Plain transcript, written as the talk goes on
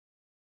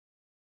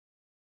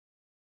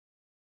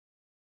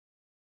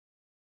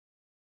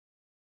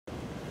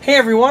Hey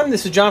everyone,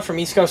 this is John from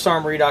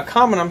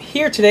EastCoastArmory.com, and I'm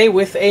here today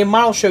with a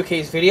model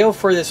showcase video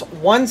for this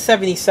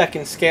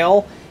 1/72nd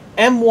scale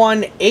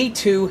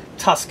M1A2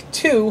 TUSK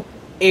II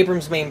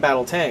Abrams main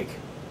battle tank.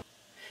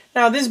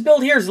 Now this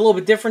build here is a little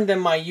bit different than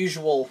my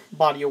usual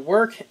body of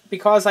work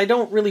because I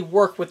don't really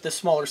work with the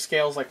smaller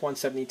scales like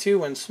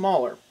 1/72 and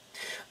smaller.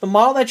 The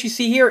model that you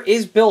see here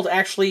is built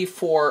actually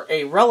for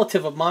a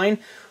relative of mine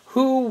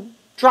who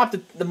dropped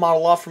the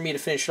model off for me to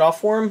finish it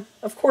off for him.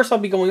 Of course I'll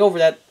be going over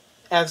that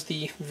as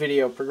the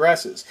video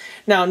progresses.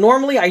 Now,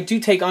 normally I do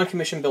take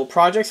on-commission build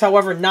projects,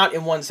 however, not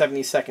in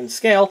 1/72nd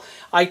scale.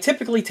 I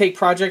typically take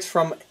projects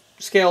from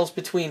scales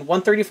between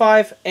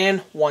 1/35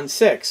 and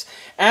 1/6.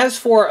 As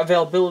for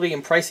availability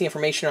and pricing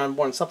information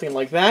on something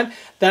like that,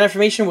 that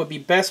information would be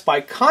best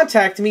by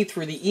contacting me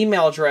through the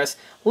email address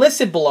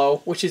listed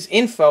below, which is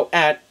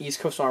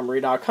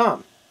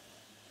info@eastcoastarmory.com.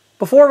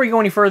 Before we go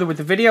any further with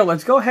the video,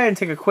 let's go ahead and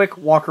take a quick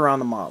walk around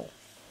the model.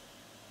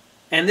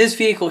 And this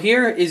vehicle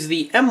here is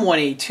the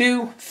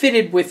M1A2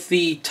 fitted with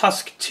the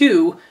TUSK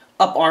II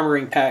up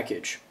armoring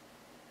package.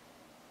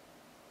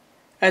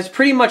 As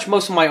pretty much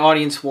most of my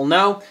audience will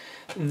know,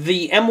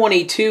 the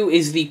M1A2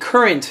 is the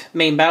current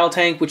main battle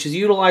tank which is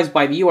utilized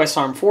by the U.S.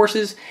 Armed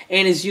Forces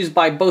and is used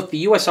by both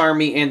the U.S.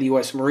 Army and the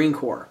U.S. Marine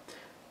Corps.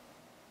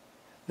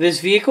 This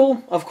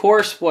vehicle, of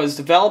course, was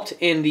developed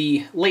in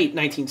the late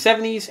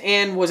 1970s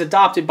and was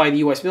adopted by the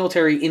U.S.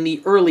 military in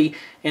the early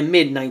and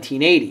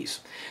mid-1980s.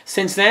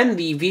 Since then,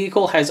 the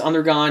vehicle has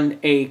undergone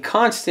a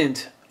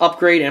constant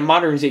upgrade and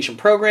modernization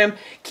program,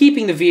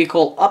 keeping the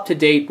vehicle up to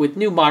date with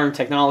new modern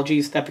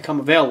technologies that become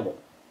available.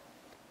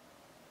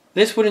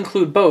 This would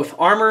include both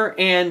armor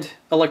and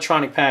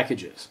electronic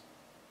packages.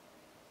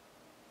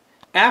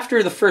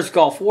 After the first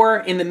Gulf War,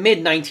 in the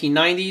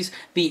mid-1990s,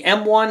 the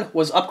M1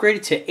 was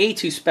upgraded to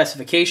A2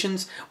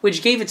 specifications,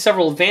 which gave it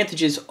several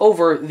advantages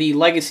over the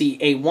legacy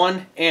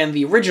A1 and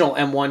the original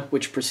M1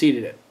 which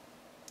preceded it.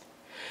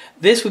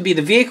 This would be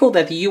the vehicle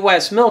that the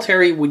U.S.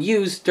 military would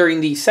use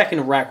during the Second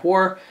Iraq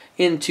War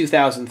in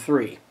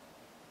 2003.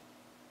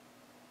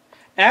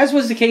 As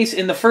was the case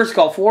in the first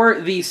Gulf War,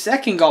 the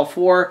Second Gulf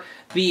War,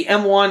 the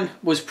M1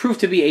 was proved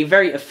to be a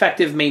very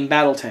effective main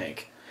battle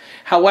tank.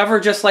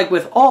 However, just like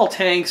with all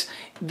tanks,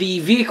 the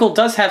vehicle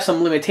does have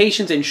some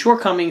limitations and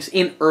shortcomings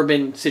in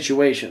urban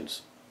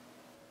situations.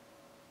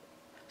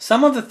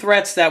 Some of the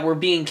threats that were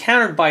being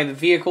countered by the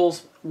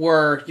vehicles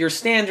were your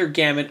standard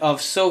gamut of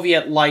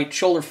Soviet light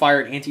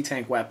shoulder-fired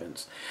anti-tank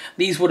weapons.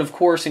 These would of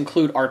course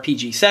include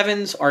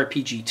RPG-7s,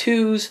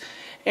 RPG-2s,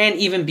 and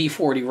even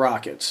B-40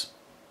 rockets.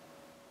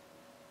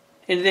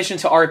 In addition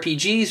to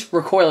RPGs,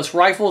 recoilless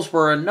rifles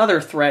were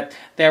another threat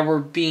that were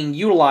being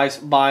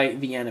utilized by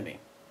the enemy.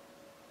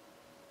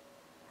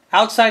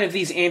 Outside of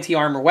these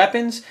anti-armor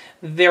weapons,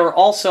 there are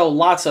also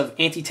lots of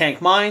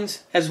anti-tank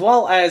mines, as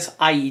well as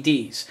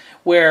IEDs,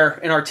 where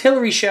an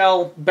artillery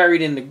shell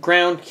buried in the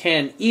ground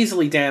can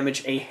easily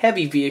damage a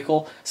heavy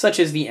vehicle such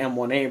as the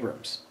M1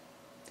 Abrams.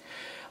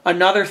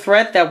 Another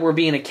threat that were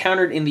being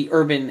encountered in the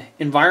urban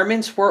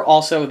environments were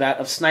also that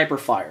of sniper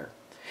fire.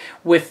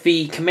 With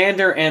the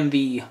commander and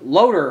the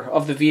loader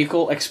of the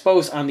vehicle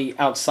exposed on the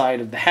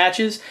outside of the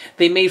hatches,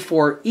 they made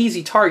for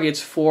easy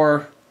targets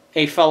for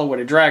a fellow with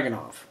a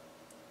Dragunov.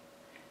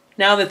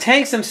 Now, the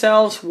tanks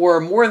themselves were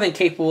more than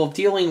capable of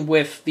dealing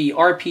with the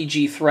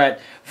RPG threat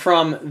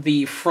from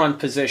the front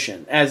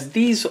position, as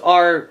these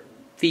are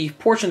the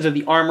portions of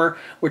the armor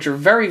which are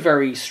very,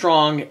 very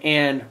strong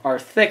and are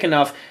thick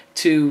enough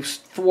to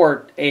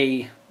thwart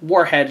a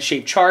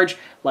warhead-shaped charge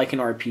like an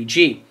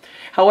RPG.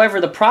 However,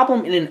 the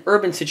problem in an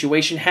urban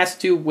situation has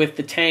to do with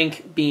the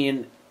tank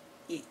being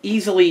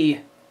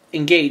easily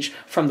engaged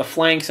from the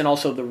flanks and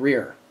also the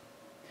rear.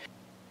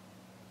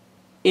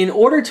 In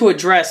order to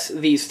address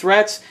these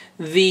threats,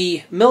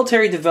 the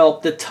military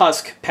developed the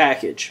TUSK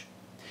package.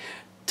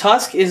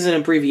 TUSK is an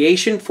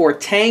abbreviation for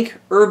Tank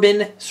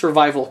Urban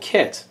Survival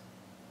Kit.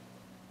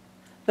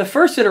 The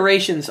first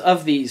iterations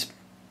of these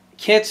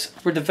kits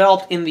were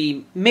developed in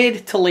the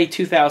mid to late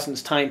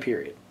 2000s time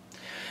period.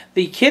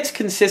 The kits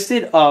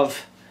consisted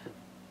of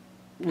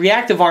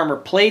reactive armor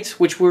plates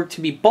which were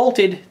to be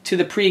bolted to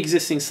the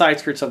pre-existing side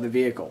skirts of the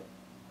vehicle.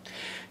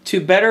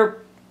 To better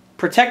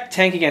protect the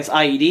tank against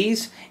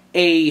IEDs,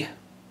 a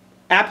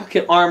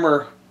applicant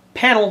armor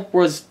panel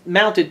was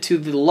mounted to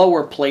the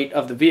lower plate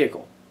of the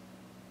vehicle.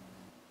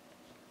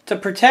 To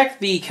protect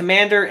the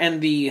commander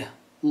and the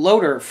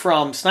loader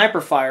from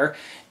sniper fire,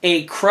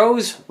 a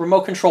Crow's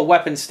remote control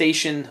weapon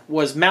station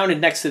was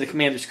mounted next to the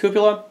commander's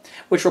cupola,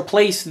 which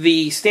replaced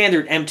the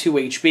standard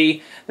M2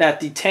 HB that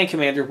the tank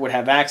commander would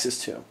have access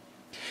to.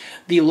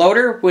 The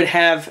loader would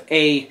have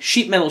a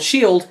sheet metal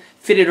shield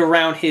fitted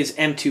around his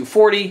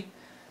M240.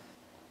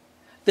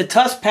 The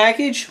TUSK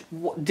package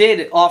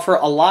did offer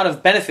a lot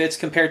of benefits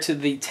compared to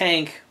the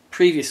tank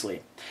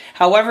previously.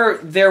 However,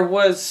 there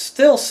was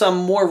still some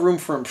more room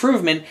for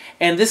improvement,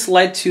 and this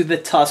led to the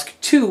TUSK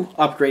II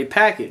upgrade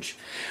package.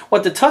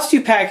 What the TUSK II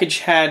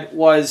package had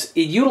was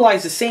it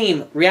utilized the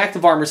same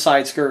reactive armor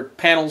side skirt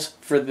panels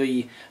for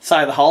the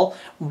side of the hull,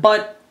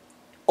 but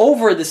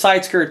over the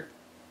side skirt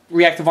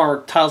reactive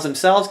armor tiles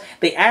themselves,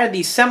 they added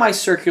these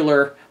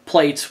semicircular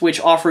plates which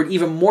offered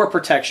even more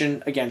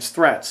protection against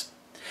threats.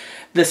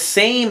 The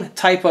same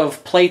type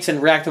of plates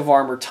and reactive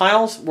armor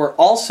tiles were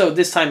also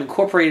this time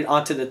incorporated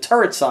onto the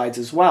turret sides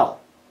as well.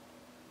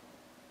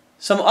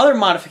 Some other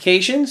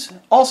modifications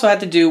also had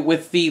to do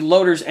with the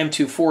loader's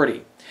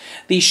M240.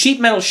 The sheet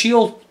metal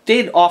shield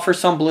did offer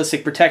some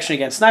ballistic protection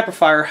against sniper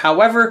fire.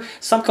 However,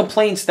 some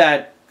complaints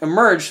that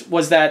emerged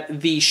was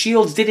that the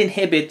shields did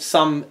inhibit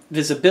some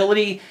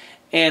visibility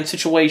and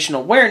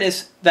situational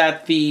awareness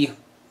that the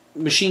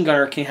machine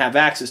gunner can have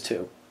access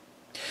to.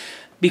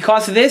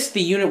 Because of this,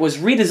 the unit was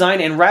redesigned,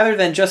 and rather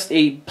than just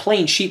a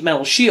plain sheet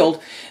metal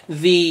shield,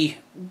 the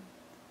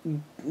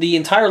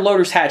entire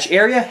loader's hatch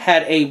area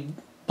had a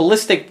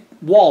ballistic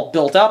wall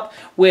built up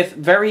with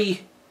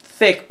very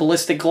thick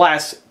ballistic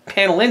glass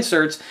panel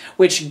inserts,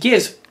 which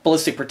gives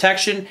ballistic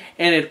protection,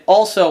 and it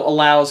also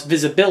allows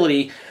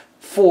visibility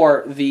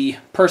for the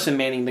person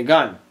manning the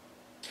gun.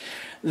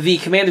 The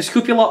commander's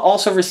cupola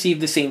also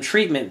received the same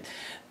treatment.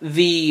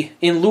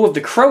 In lieu of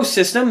the Crow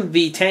system,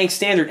 the tank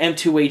standard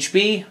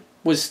M2HB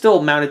was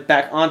still mounted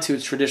back onto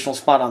its traditional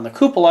spot on the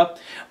cupola,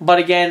 but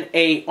again,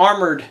 a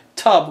armored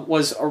tub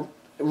was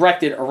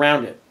erected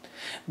around it.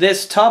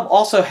 This tub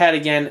also had,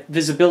 again,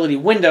 visibility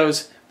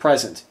windows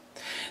present.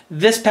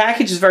 This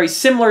package is very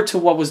similar to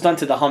what was done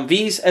to the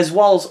Humvees, as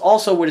well as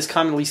also what is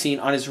commonly seen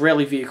on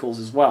Israeli vehicles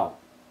as well.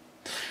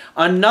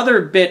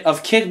 Another bit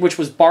of kit which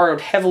was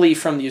borrowed heavily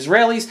from the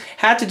Israelis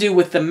had to do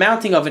with the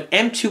mounting of an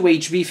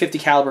M2HB 50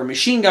 caliber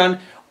machine gun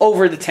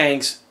over the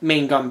tank's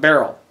main gun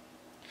barrel.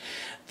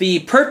 The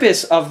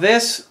purpose of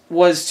this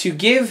was to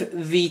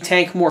give the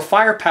tank more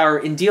firepower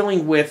in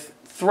dealing with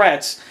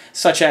threats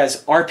such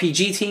as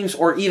RPG teams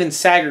or even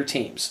Sagger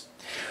teams.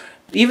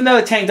 Even though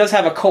the tank does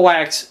have a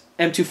coax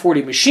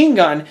M240 machine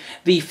gun,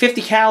 the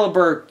 50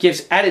 caliber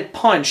gives added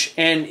punch,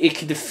 and it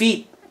can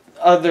defeat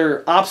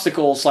other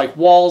obstacles like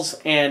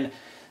walls and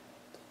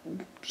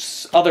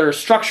other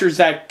structures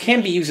that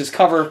can be used as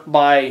cover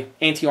by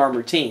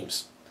anti-armor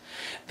teams.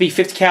 The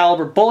 50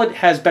 caliber bullet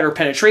has better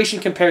penetration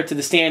compared to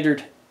the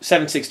standard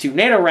 7.62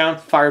 NATO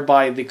round fired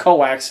by the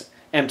coax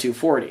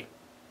M240.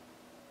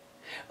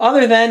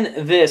 Other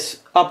than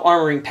this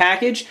up-armoring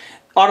package,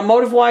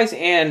 automotive-wise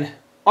and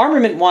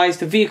armament-wise,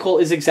 the vehicle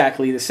is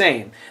exactly the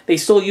same. They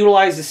still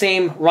utilize the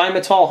same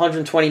Rheinmetall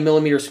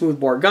 120mm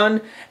smoothbore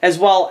gun, as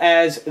well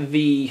as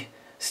the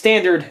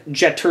standard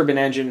jet turbine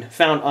engine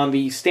found on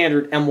the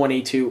standard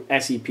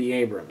M1A2 SEP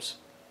Abrams.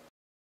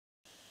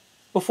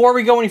 Before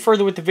we go any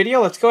further with the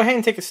video, let's go ahead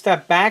and take a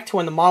step back to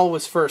when the model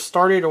was first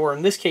started, or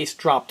in this case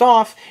dropped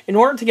off, in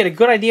order to get a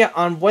good idea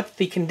on what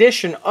the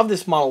condition of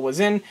this model was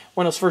in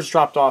when it was first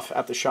dropped off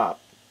at the shop.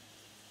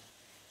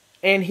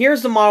 And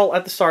here's the model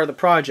at the start of the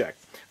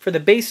project. For the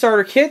base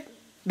starter kit,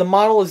 the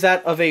model is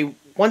that of a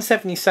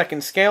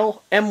 1/72nd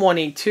scale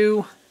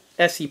M1A2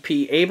 SEP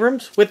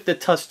Abrams with the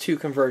TUSK II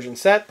conversion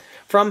set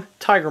from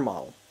Tiger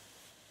Model.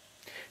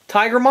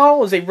 Tiger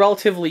Model is a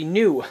relatively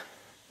new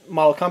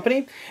model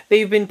company.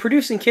 They've been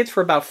producing kits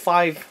for about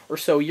 5 or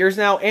so years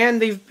now,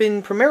 and they've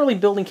been primarily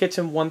building kits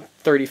in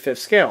 1/35th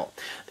scale.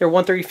 Their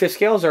 1/35th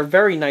scales are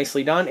very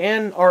nicely done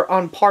and are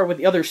on par with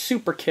the other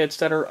super kits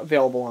that are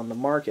available on the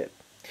market.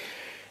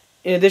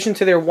 In addition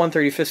to their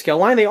 1/35th scale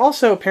line, they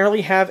also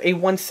apparently have a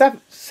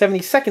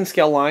 1/72nd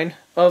scale line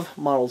of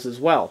models as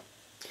well.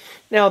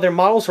 Now, their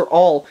models are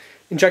all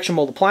injection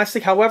molded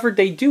plastic, however,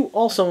 they do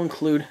also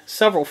include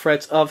several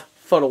frets of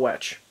photo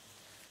etch.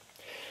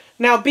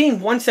 Now, being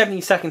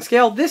 1/72nd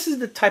scale, this is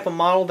the type of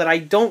model that I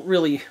don't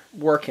really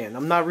work in.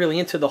 I'm not really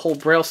into the whole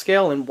Braille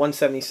scale and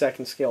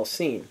 1/72nd scale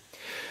scene.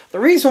 The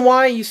reason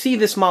why you see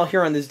this model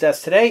here on this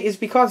desk today is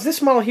because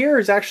this model here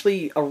is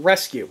actually a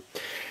rescue.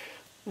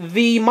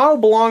 The model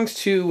belongs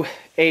to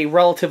a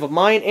relative of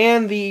mine,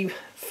 and the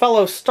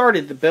fellow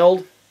started the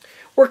build,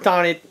 worked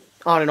on it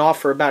on and off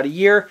for about a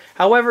year.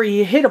 However,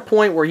 he hit a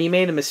point where he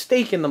made a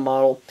mistake in the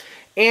model,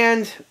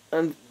 and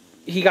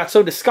he got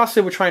so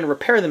disgusted with trying to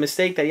repair the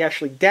mistake that he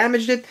actually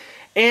damaged it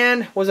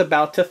and was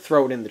about to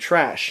throw it in the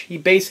trash. He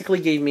basically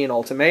gave me an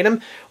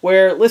ultimatum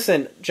where,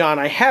 listen, John,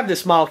 I have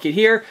this model kit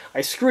here, I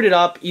screwed it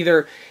up,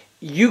 either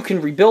you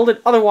can rebuild it,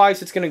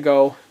 otherwise it's going to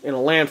go in a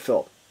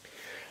landfill.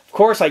 Of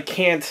course, I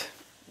can't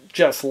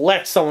just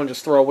let someone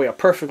just throw away a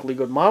perfectly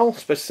good model,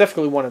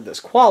 specifically one of this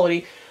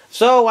quality,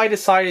 so I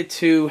decided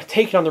to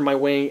take it under my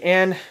wing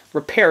and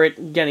repair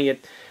it, getting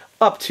it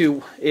up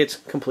to its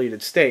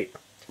completed state.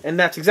 And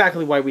that's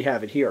exactly why we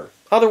have it here.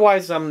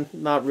 Otherwise, I'm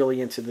not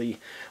really into the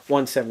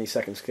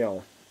 1/72nd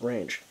scale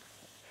range.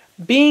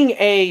 Being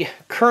a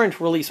current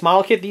release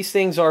model kit, these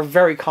things are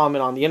very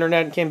common on the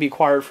internet and can be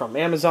acquired from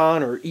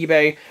Amazon or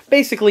eBay.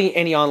 Basically,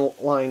 any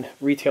online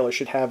retailer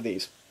should have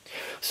these.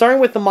 Starting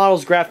with the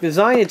model's graphic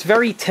design, it's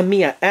very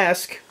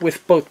Tamiya-esque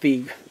with both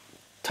the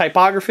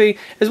typography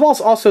as well as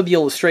also the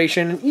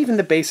illustration and even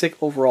the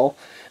basic overall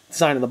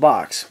design of the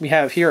box. We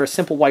have here a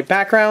simple white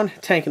background,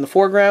 tank in the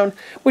foreground,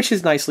 which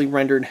is nicely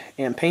rendered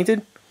and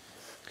painted.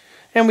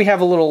 And we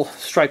have a little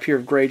stripe here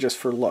of gray just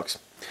for looks.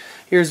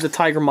 Here's the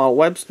Tiger Model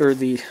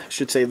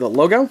the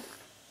logo.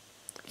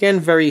 Again,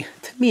 very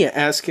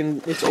Tamiya-esque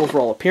in its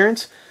overall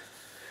appearance,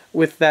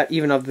 with that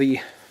even of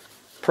the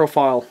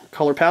profile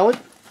color palette.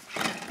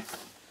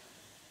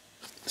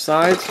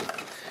 Sides.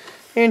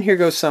 And here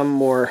goes some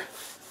more,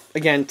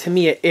 again,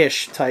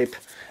 Tamiya-ish type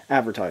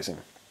advertising.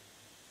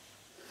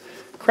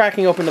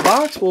 Cracking open the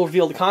box will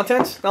reveal the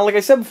contents. Now, like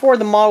I said before,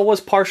 the model was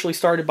partially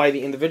started by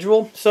the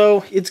individual,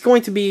 so it's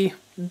going to be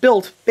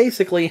built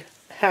basically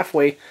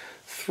halfway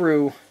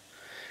through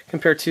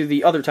compared to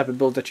the other type of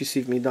build that you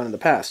see me done in the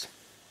past.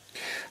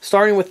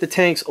 Starting with the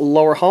tank's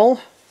lower hull,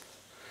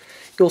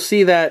 you'll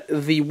see that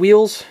the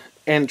wheels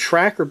and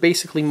track are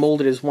basically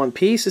molded as one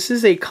piece. This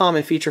is a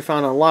common feature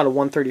found on a lot of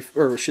 130,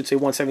 or I should say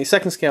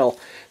 172nd scale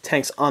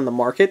tanks on the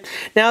market.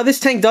 Now,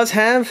 this tank does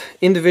have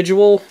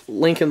individual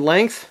link and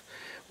length,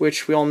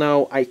 which we all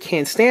know I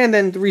can't stand,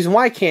 and the reason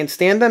why I can't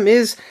stand them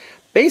is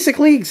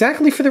basically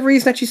exactly for the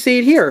reason that you see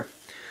it here.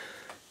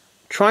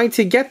 Trying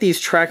to get these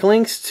track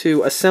links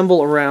to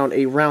assemble around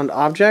a round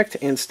object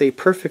and stay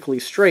perfectly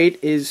straight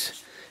is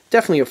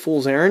definitely a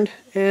fool's errand,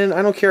 and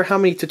I don't care how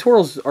many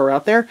tutorials are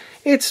out there,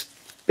 it's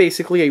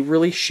basically a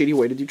really shitty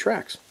way to do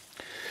tracks.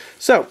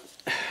 So,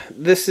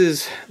 this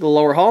is the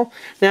lower hull.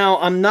 Now,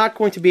 I'm not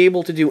going to be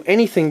able to do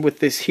anything with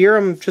this here,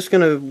 I'm just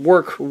going to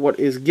work what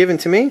is given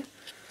to me.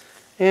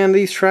 And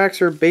these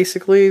tracks are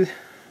basically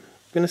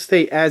going to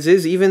stay as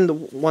is,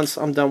 even once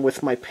I'm done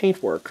with my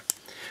paint work.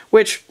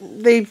 Which,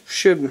 they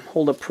should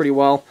hold up pretty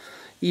well,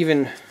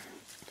 even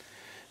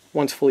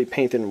once fully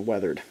painted and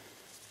weathered.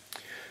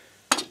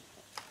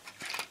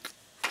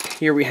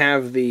 Here we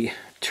have the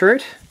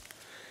turret.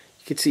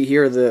 You can see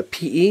here the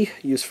PE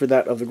used for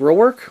that of the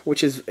grillwork,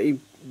 which is a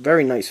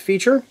very nice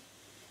feature.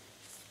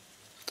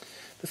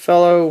 The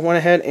fellow went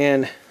ahead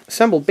and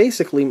assembled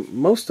basically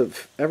most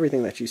of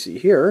everything that you see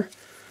here.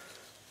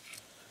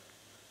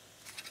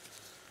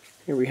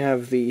 Here we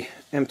have the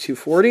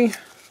M240.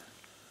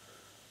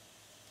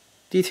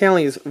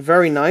 Detailing is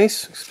very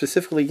nice,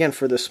 specifically again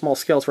for the small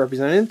scale it's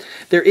represented.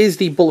 There is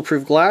the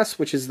bulletproof glass,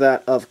 which is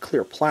that of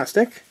clear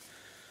plastic.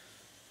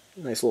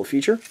 Nice little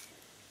feature.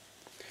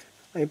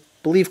 I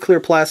believe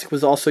clear plastic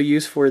was also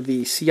used for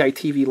the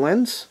CITV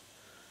lens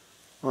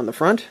on the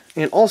front,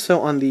 and also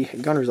on the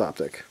gunner's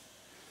optic.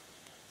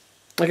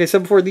 Like I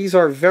said before, these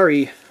are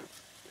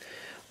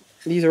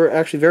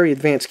actually very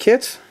advanced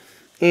kits.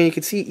 And you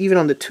can see even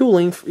on the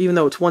tooling, even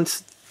though it's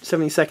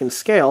 1/72nd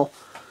scale,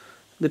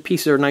 the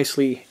pieces are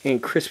nicely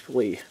and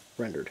crisply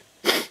rendered.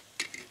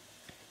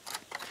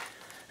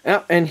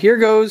 And here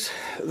goes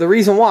the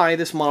reason why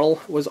this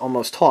model was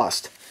almost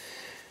tossed.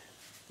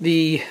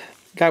 The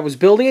guy was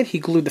building it, he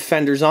glued the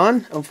fenders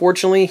on.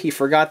 Unfortunately, he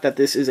forgot that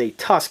this is a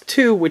TUSK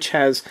II, which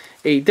has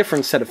a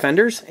different set of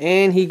fenders,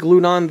 and he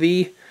glued on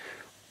the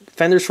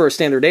fenders for a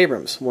standard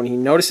Abrams. When he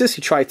noticed this,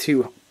 he tried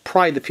to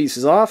pry the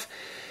pieces off,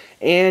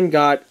 and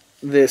got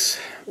this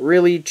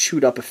really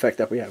chewed up effect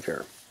that we have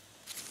here.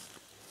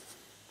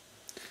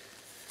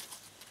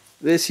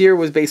 This here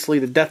was basically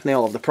the death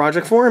nail of the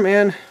project for him,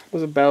 and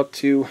was about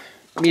to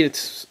meet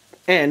its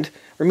end,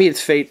 or meet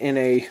its fate in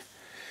a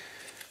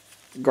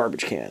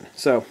garbage can.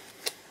 So,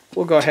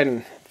 we'll go ahead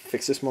and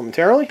fix this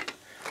momentarily.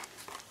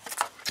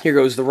 Here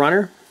goes the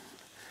runner.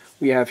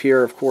 We have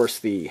here, of course,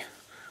 the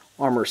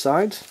armor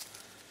sides.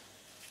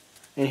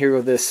 And here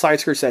go the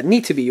side skirts that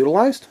need to be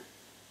utilized,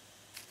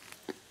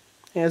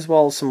 as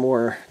well as some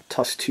more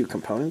TUSK II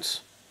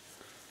components.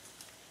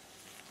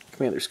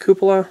 Commander's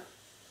cupola,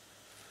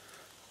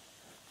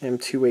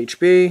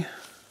 M2HB,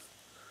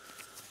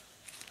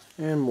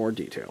 and more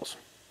details.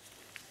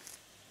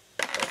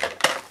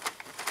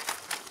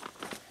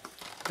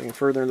 Getting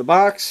further in the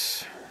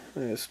box,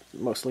 there's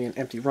mostly an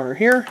empty runner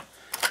here.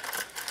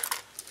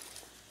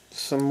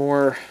 Some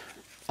more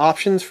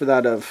options for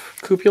that of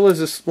cupolas.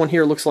 This one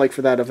here looks like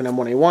for that of an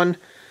M1A1.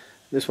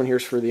 This one here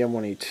is for the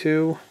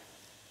M1A2.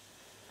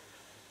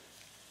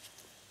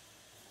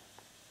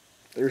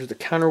 There's the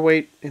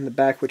counterweight in the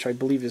back, which I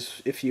believe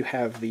is if you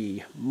have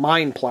the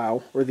mine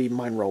plow or the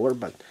mine roller,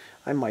 but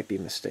I might be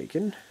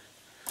mistaken.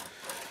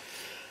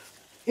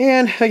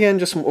 And again,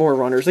 just some more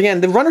runners. Again,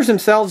 the runners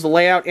themselves, the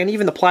layout, and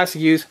even the plastic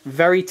used,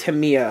 very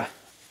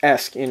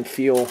Tamiya-esque in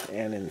feel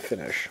and in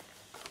finish.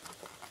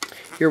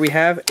 Here we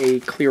have a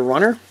clear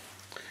runner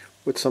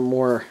with some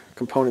more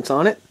components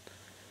on it.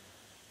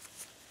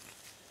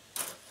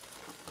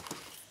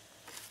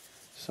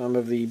 Some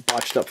of the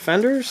botched up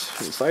fenders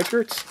and side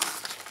skirts.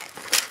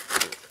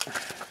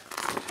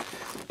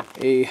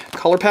 A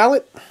color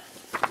palette,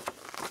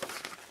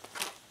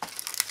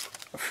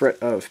 a fret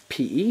of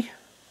PE,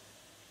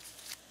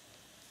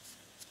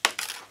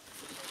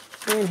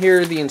 and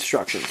here are the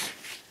instructions.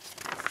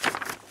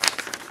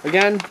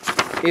 Again,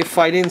 if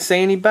I didn't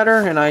say any better,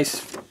 and I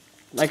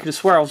could have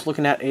swear I was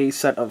looking at a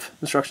set of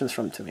instructions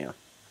from Tamiya.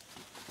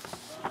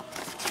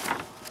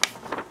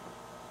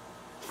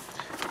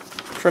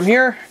 From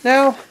here,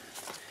 now,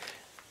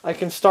 I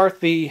can start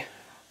the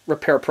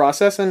repair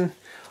process, and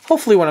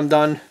hopefully when I'm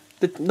done,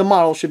 the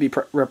model should be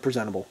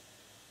representable.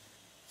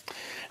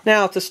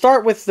 Now, to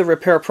start with the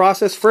repair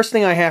process, first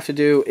thing I have to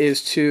do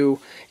is to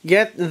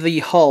get the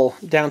hull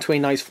down to a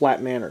nice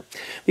flat manner.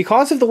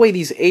 Because of the way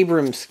these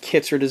Abrams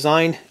kits are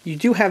designed, you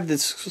do have the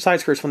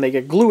side skirts, when they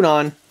get glued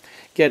on,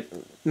 get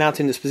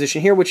mounted in this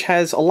position here, which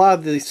has a lot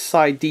of the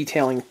side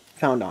detailing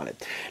found on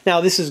it.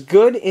 Now, this is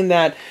good in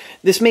that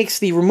this makes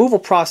the removal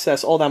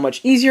process all that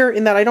much easier,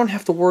 in that I don't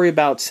have to worry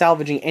about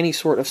salvaging any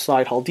sort of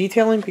side hull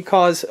detailing,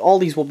 because all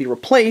these will be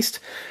replaced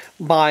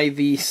by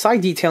the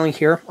side detailing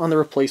here on the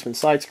replacement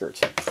side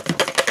skirts.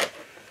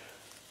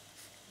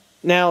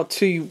 Now,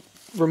 to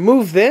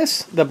remove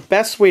this, the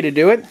best way to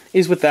do it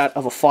is with that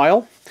of a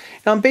file.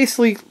 Now, I'm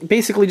basically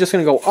just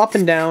going to go up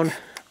and down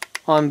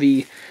on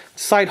the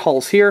side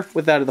hulls here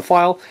with that of the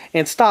file,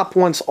 and stop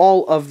once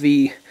all of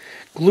the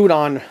glued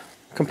on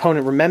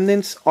component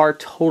remnants are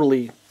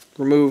totally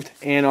removed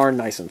and are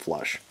nice and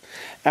flush.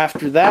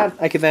 After that,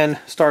 I can then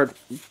start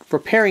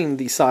repairing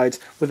these sides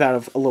with that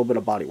of a little bit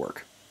of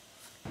bodywork.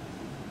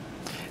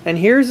 And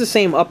here's the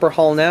same upper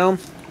hull now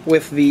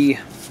with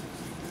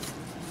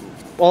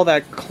all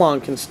that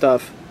clunk and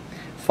stuff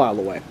filed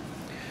away.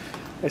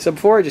 Like I said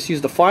before, I just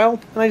used the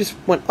file, and I just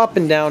went up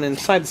and down and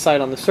side to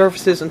side on the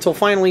surfaces until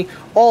finally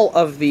all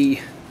of the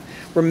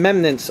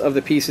remnants of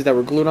the pieces that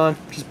were glued on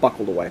just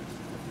buckled away.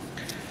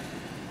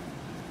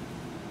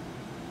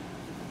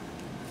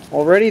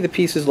 Already the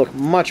pieces look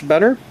much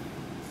better,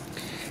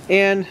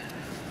 and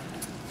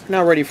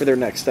now ready for their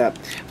next step.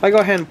 If I go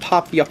ahead and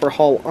pop the upper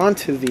hull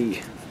onto the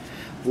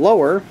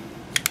lower,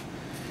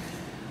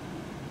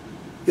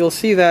 you'll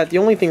see that the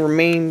only thing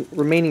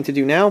remaining to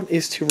do now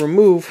is to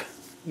remove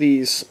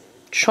these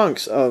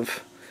chunks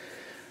of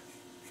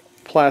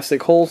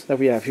plastic holes that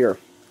we have here.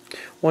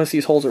 Once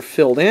these holes are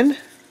filled in,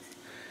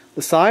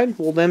 the side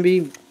will then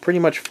be pretty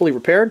much fully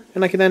repaired,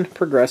 and I can then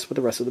progress with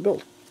the rest of the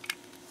build.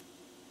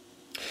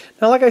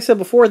 Now, like I said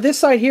before, this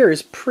side here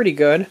is pretty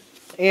good,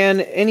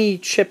 and any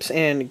chips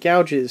and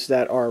gouges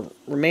that are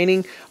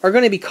remaining are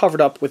going to be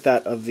covered up with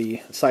that of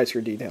the side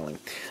skirt detailing.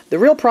 The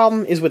real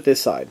problem is with this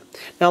side.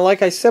 Now,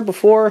 like I said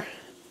before,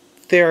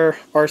 there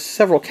are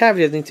several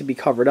cavities that need to be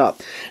covered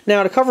up.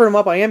 Now, to cover them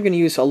up, I am going to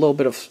use a little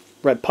bit of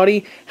red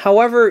putty.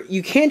 However,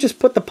 you can't just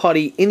put the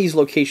putty in these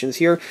locations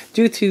here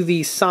due to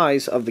the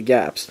size of the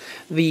gaps.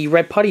 The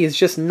red putty is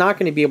just not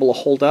going to be able to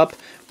hold up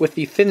with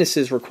the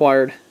thicknesses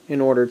required in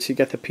order to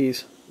get the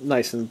piece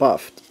nice and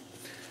buffed.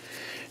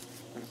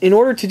 In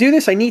order to do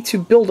this, I need to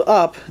build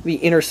up the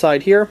inner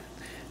side here,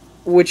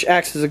 which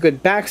acts as a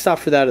good backstop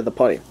for that of the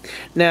putty.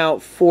 Now,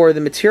 for the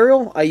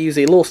material, I use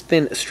a little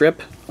thin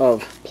strip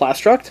of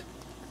Plastruct.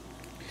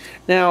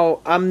 Now,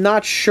 I'm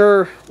not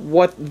sure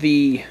what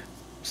the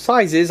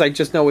size is, I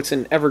just know it's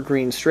an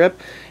evergreen strip,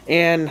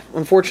 and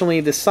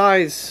unfortunately the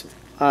size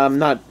I'm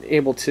not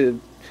able to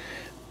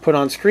put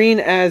on screen,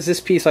 as this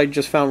piece I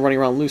just found running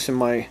around loose in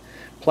my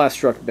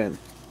Plastruct bin.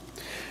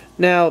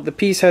 Now, the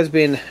piece has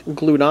been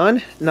glued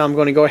on. Now I'm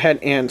going to go ahead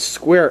and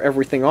square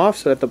everything off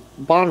so that the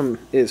bottom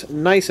is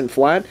nice and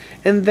flat,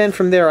 and then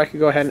from there I can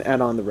go ahead and add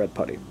on the red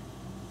putty.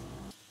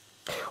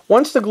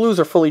 Once the glues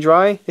are fully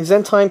dry, it's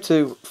then time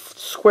to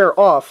square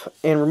off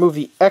and remove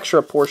the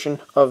extra portion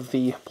of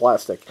the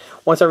plastic.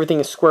 Once everything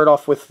is squared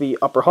off with the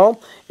upper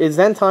hull, it is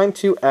then time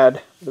to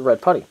add the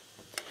red putty.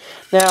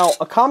 Now,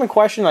 a common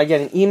question I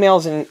get in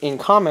emails and in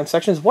comment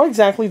sections, what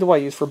exactly do I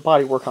use for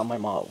bodywork on my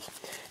models?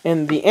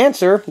 And the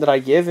answer that I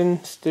give,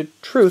 and the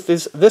truth,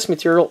 is this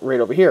material right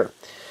over here.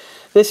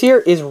 This here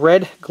is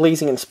red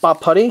glazing and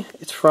spot putty.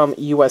 It's from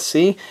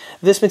USC.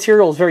 This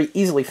material is very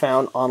easily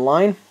found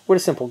online with a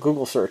simple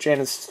Google search, and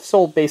it's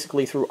sold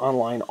basically through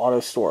online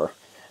auto store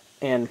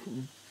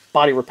and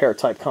body repair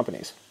type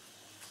companies.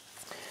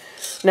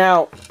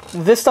 Now,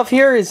 this stuff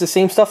here is the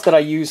same stuff that I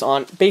use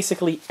on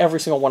basically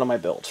every single one of my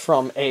builds,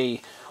 from a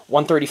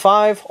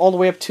 135 all the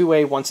way up to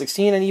a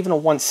 116 and even a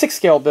 1/6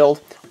 scale build,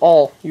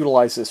 all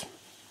utilize this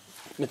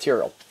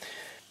material.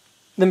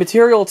 The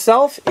material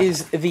itself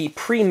is the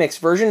pre-mixed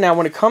version. Now,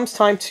 when it comes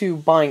time to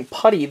buying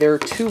putty, there are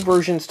two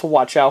versions to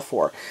watch out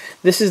for.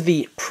 This is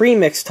the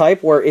pre-mixed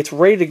type, where it's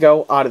ready to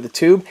go out of the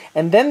tube,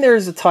 and then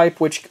there's a type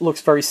which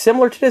looks very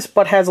similar to this,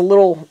 but has a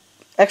little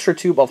extra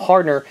tube of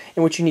hardener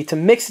in which you need to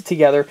mix it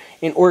together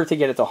in order to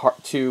get it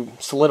to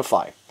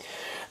solidify.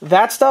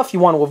 That stuff you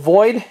want to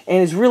avoid,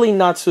 and is really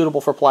not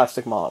suitable for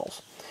plastic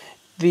models.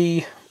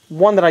 The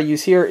one that I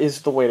use here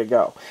is the way to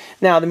go.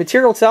 Now, the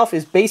material itself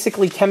is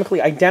basically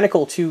chemically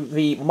identical to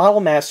the Model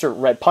Master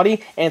red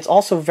putty, and it's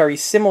also very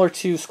similar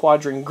to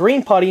Squadron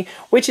green putty,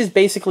 which is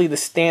basically the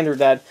standard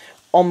that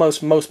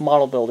almost most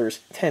model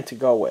builders tend to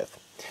go with.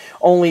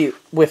 Only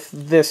with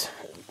this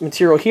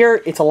material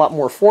here, it's a lot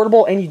more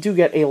affordable, and you do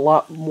get a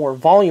lot more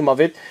volume of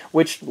it,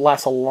 which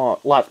lasts a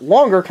lot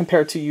longer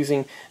compared to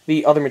using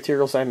the other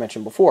materials I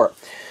mentioned before.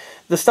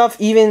 The stuff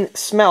even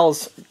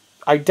smells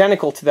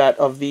identical to that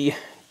of the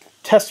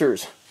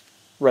Tester's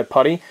red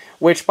putty,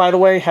 which, by the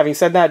way, having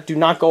said that, do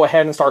not go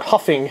ahead and start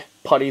huffing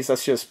putties.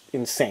 That's just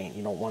insane.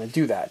 You don't want to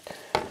do that.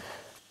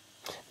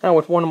 Now,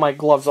 with one of my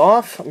gloves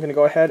off, I'm going to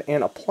go ahead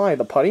and apply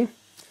the putty.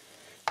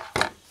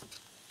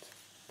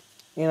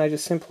 And I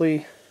just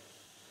simply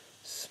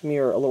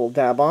smear a little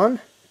dab on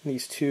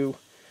these two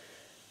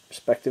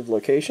respective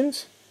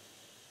locations.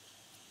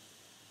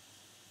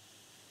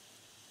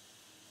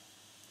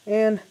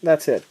 And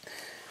that's it.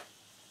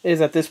 It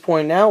is at this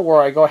point now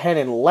where I go ahead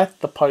and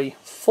let the putty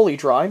fully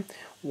dry.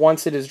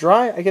 Once it is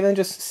dry, I can then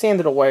just sand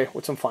it away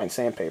with some fine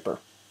sandpaper.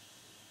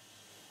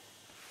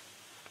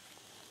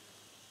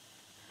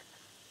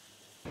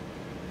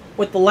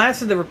 With the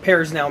last of the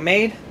repairs now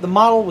made, the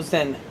model was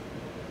then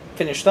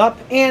finished up,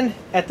 and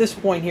at this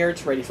point here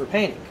it's ready for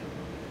painting.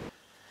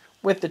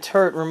 With the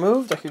turret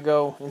removed, I could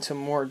go into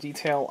more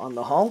detail on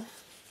the hull.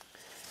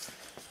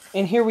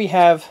 And here we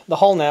have the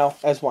hull now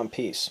as one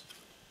piece.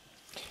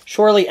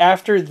 Shortly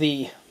after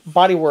the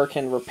bodywork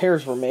and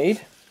repairs were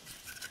made,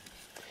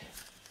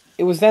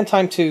 it was then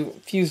time to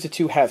fuse the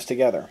two halves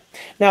together.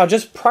 Now,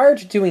 just prior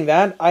to doing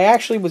that, I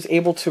actually was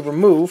able to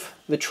remove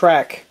the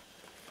track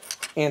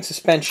and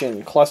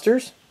suspension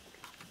clusters,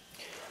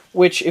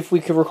 which, if we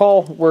could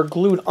recall, were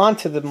glued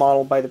onto the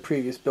model by the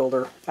previous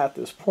builder at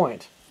this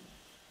point.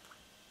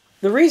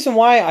 The reason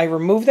why I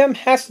removed them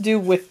has to do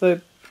with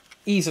the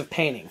ease of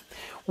painting.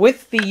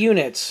 With the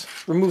units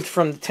removed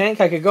from the tank,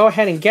 I could go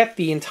ahead and get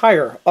the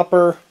entire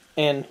upper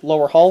and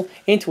lower hull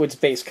into its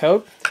base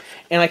coat,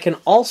 and I can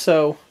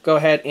also go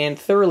ahead and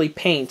thoroughly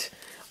paint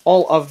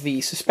all of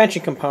the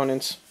suspension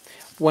components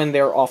when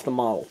they're off the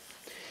model.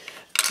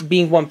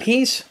 Being one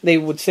piece, they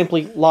would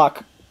simply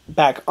lock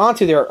back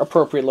onto their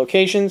appropriate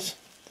locations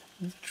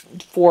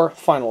for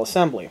final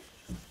assembly.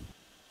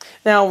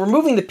 Now,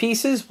 removing the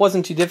pieces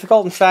wasn't too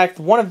difficult. In fact,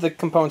 one of the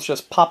components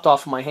just popped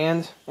off of my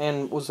hand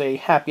and was a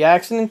happy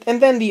accident,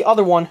 and then the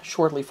other one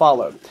shortly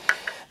followed.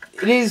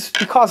 It is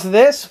because of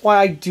this why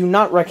I do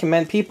not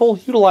recommend people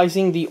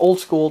utilizing the old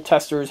school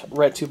Testors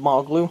red tube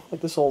model glue,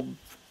 like this old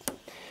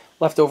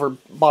leftover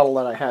bottle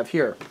that I have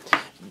here.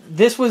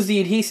 This was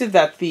the adhesive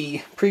that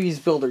the previous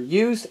builder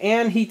used,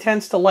 and he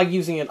tends to like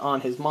using it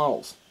on his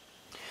models.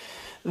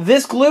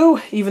 This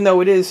glue, even though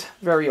it is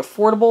very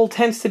affordable,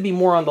 tends to be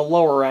more on the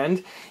lower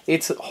end.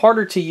 It's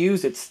harder to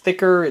use, it's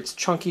thicker, it's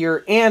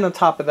chunkier, and on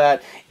top of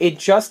that, it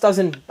just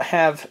doesn't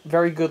have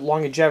very good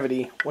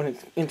longevity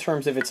in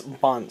terms of its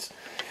bonds.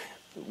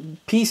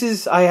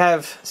 Pieces I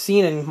have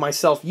seen and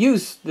myself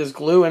use this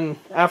glue, and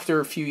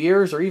after a few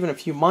years or even a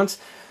few months,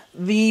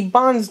 the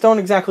bonds don't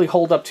exactly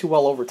hold up too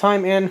well over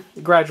time and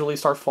gradually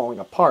start falling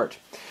apart.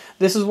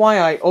 This is why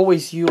I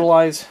always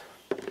utilize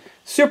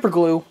super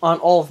glue on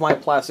all of my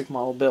plastic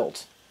model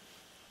builds.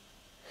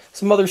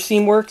 Some other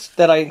seam works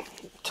that I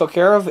took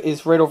care of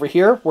is right over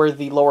here where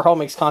the lower hull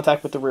makes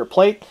contact with the rear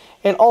plate,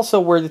 and also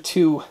where the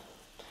two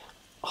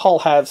hull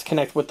halves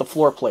connect with the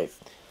floor plate.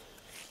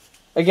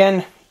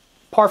 Again,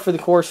 par for the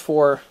course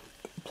for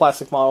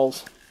plastic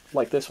models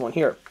like this one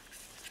here.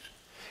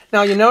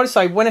 Now you'll notice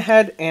I went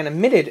ahead and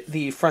omitted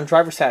the front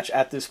driver's hatch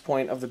at this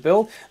point of the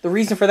build. The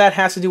reason for that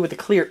has to do with the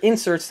clear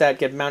inserts that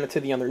get mounted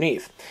to the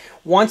underneath.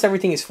 Once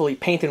everything is fully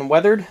painted and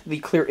weathered, the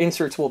clear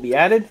inserts will be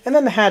added, and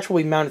then the hatch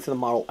will be mounted to the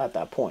model at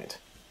that point.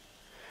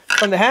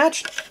 From the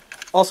hatch,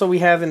 also we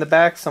have in the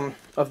back some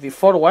of the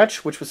photo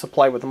etch, which was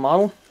supplied with the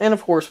model, and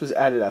of course was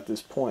added at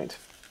this point.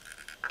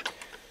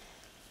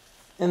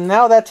 And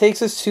now that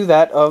takes us to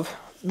that of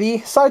the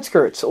side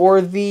skirts, or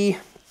the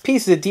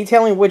pieces of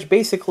detailing which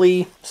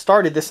basically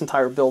started this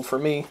entire build for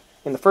me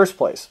in the first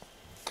place.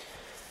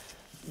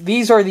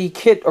 These are the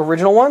kit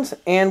original ones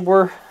and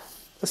were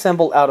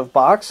assembled out of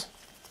box.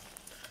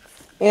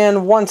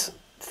 And once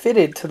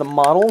fitted to the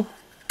model,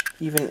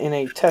 even in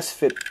a test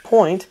fit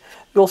point,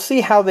 you'll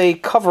see how they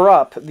cover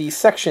up the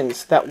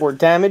sections that were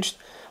damaged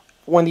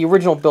when the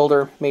original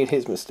builder made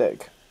his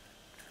mistake.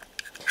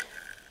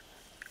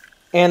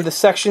 And the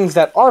sections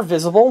that are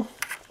visible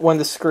when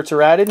the skirts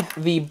are added,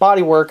 the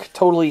bodywork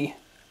totally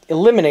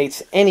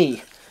eliminates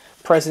any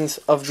presence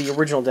of the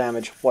original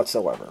damage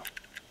whatsoever.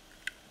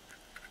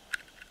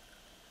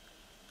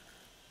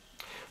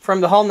 From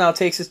the hull now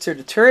takes us to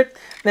the turret.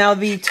 Now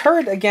the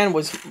turret again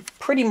was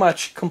pretty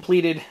much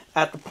completed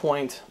at the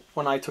point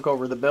when I took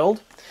over the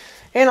build,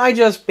 and I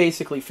just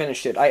basically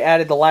finished it. I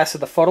added the last of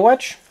the photo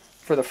etch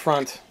for the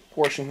front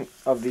portion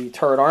of the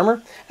turret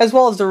armor, as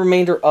well as the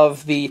remainder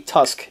of the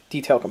Tusk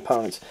detail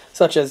components,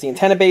 such as the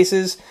antenna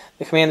bases,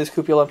 the commander's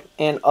cupola,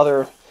 and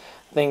other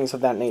things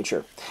of that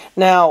nature.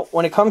 Now,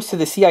 when it comes to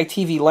the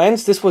CITV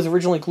lens, this was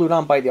originally glued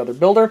on by the other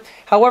builder.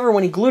 However,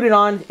 when he glued it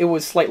on, it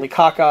was slightly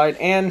cockeyed,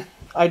 and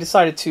I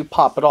decided to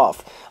pop it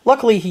off.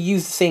 Luckily, he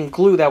used the same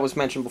glue that was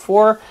mentioned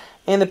before,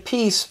 and the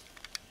piece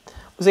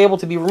was able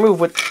to be removed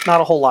with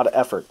not a whole lot of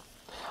effort.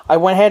 I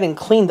went ahead and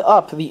cleaned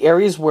up the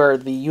areas where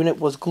the unit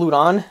was glued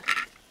on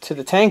to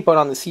the tank, but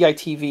on the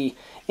CITV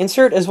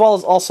insert, as well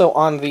as also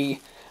on the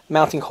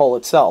mounting hole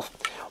itself.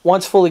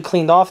 Once fully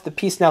cleaned off, the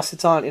piece now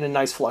sits on in a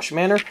nice flush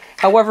manner.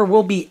 However,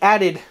 will be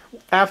added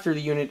after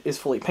the unit is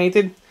fully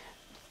painted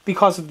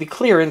because of the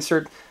clear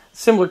insert,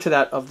 similar to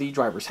that of the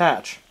driver's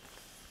hatch.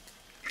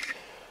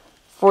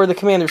 For the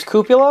commander's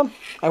cupola,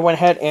 I went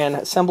ahead and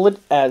assembled it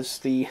as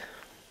the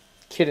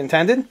kit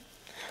intended.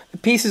 The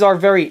pieces are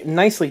very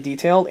nicely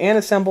detailed and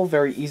assemble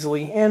very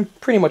easily and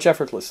pretty much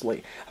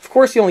effortlessly. Of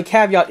course, the only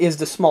caveat is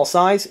the small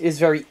size is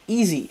very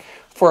easy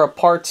for a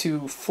part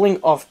to fling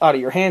off out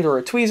of your hand or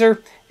a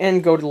tweezer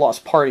and go to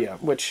Lost Partia,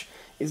 which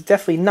is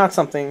definitely not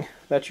something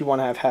that you want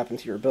to have happen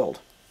to your build.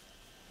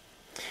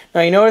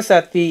 Now you notice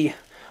that the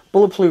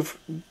bulletproof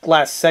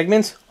glass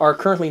segments are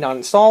currently not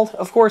installed.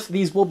 Of course,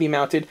 these will be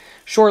mounted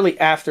shortly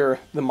after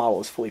the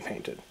model is fully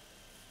painted.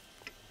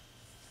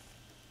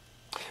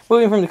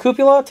 Moving from the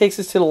cupola takes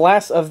us to the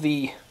last of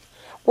the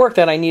work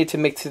that I needed to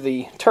make to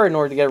the turret in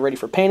order to get it ready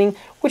for painting,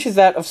 which is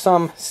that of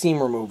some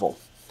seam removal.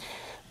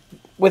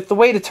 With the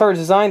way the turret is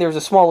designed, there's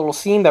a small little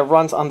seam that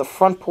runs on the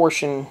front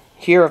portion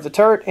here of the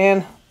turret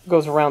and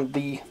goes around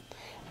the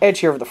edge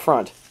here of the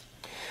front.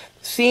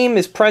 The seam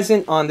is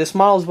present on this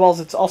model as well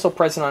as it's also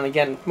present on,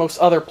 again, most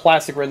other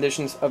plastic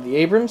renditions of the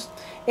Abrams,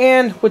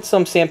 and with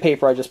some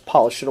sandpaper I just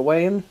polished it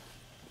away and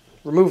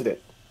removed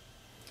it.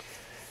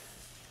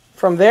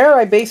 From there,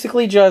 I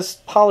basically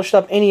just polished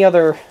up any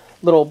other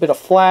little bit of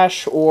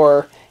flash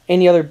or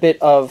any other bit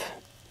of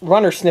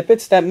runner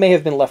snippets that may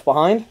have been left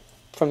behind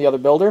from the other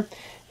builder.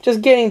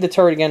 Just getting the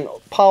turret again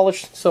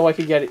polished so I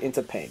could get it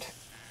into paint.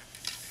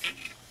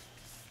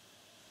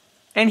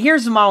 And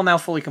here's the model now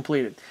fully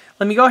completed.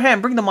 Let me go ahead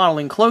and bring the model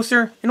in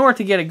closer in order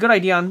to get a good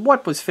idea on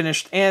what was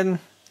finished and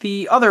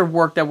the other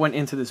work that went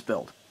into this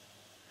build.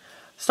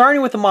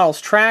 Starting with the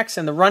model's tracks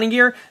and the running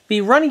gear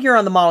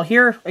on the model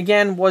here,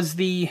 again, was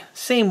the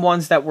same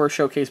ones that were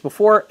showcased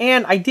before,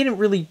 and I didn't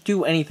really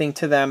do anything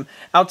to them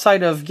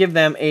outside of give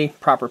them a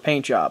proper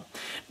paint job.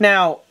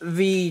 Now,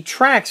 the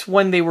tracks,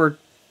 when they were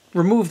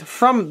removed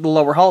from the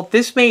lower hull,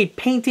 this made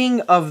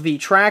painting of the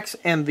tracks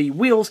and the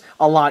wheels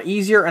a lot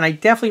easier, and I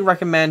definitely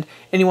recommend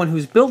anyone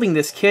who's building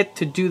this kit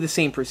to do the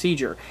same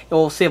procedure. It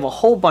will save a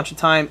whole bunch of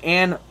time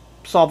and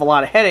solve a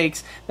lot of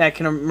headaches that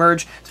can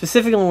emerge,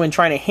 specifically when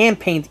trying to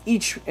hand paint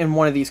each and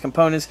one of these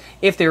components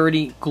if they're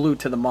already glued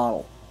to the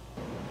model.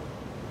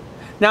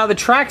 Now the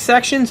track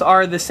sections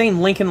are the same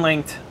Lincoln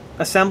length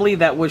assembly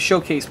that was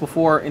showcased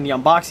before in the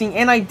unboxing,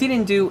 and I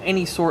didn't do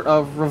any sort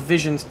of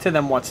revisions to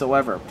them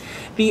whatsoever.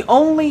 The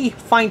only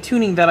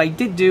fine-tuning that I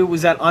did do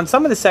was that on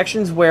some of the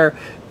sections where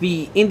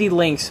the Indy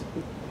links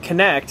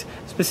connect,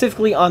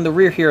 specifically on the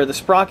rear here of the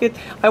sprocket,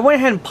 I went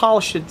ahead and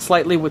polished it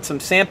slightly with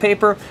some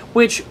sandpaper,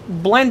 which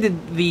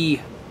blended the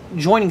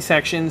joining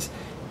sections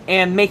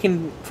and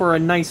making for a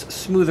nice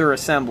smoother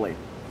assembly.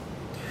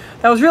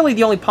 That was really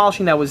the only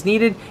polishing that was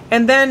needed,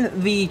 and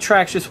then the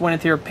tracks just went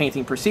into their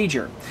painting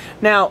procedure.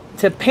 Now,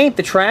 to paint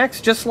the tracks,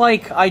 just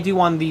like I do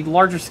on the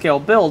larger scale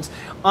builds,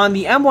 on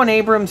the M1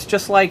 Abrams,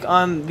 just like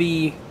on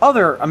the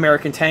other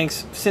American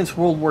tanks since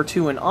World War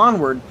II and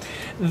onward,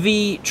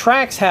 the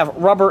tracks have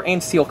rubber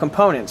and steel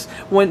components.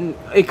 When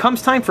it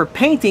comes time for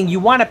painting, you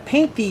want to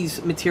paint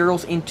these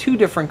materials in two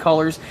different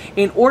colors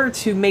in order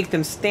to make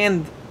them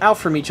stand out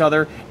from each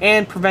other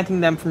and preventing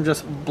them from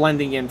just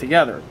blending in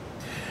together.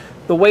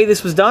 The way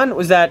this was done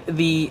was that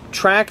the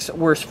tracks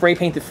were spray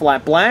painted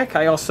flat black.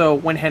 I also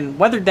went ahead and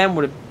weathered them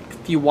with a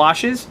few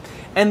washes.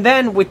 And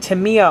then with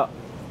Tamiya,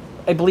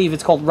 I believe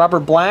it's called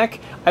rubber black,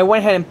 I went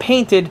ahead and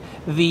painted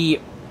the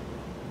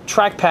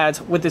track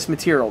pads with this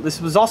material. This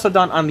was also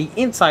done on the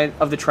inside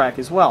of the track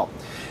as well.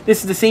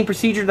 This is the same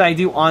procedure that I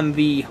do on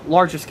the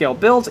larger scale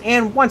builds,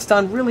 and once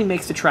done really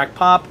makes the track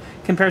pop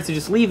compared to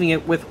just leaving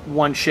it with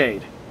one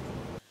shade.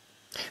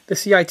 The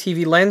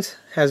CITV lens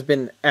has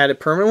been added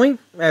permanently,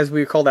 as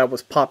we recall that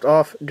was popped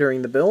off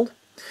during the build.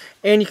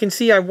 And you can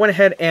see I went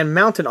ahead and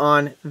mounted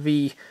on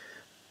the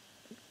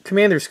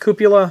Commander's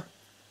cupola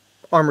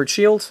armored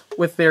shields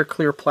with their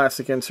clear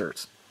plastic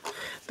inserts.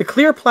 The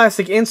clear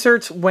plastic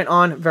inserts went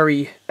on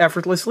very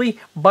effortlessly,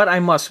 but I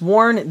must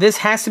warn, this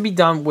has to be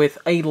done with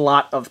a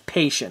lot of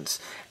patience,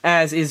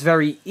 as is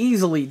very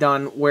easily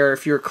done where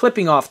if you're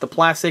clipping off the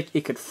plastic,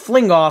 it could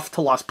fling off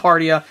to Lost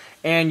Partia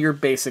and you're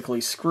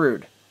basically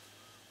screwed.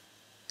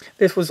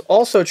 This was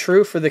also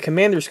true for the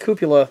Commander's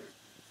cupola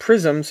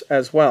prisms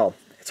as well.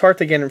 It's hard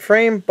to get in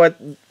frame, but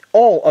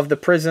all of the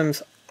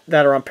prisms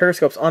that are on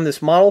periscopes on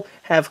this model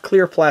have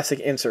clear plastic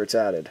inserts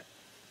added.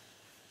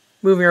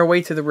 Moving our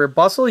way to the rear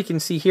bustle, you can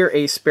see here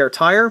a spare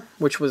tire,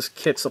 which was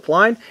kit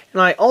supplied,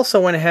 and I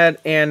also went ahead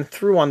and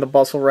threw on the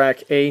bustle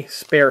rack a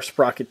spare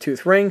sprocket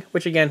tooth ring,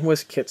 which again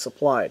was kit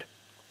supplied.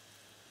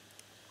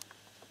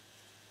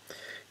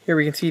 Here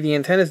we can see the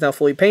antenna is now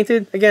fully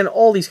painted. Again,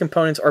 all these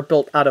components are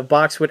built out of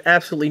box with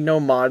absolutely no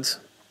mods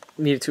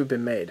needed to have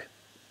been made.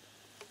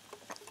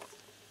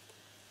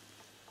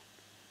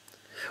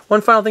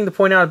 One final thing to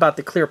point out about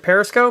the clear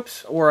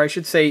periscopes, or I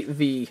should say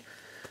the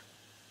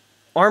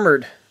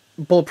armored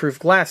bulletproof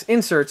glass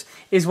inserts,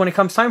 is when it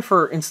comes time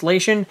for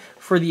installation,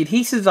 for the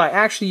adhesives I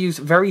actually use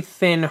very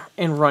thin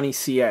and runny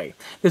CA.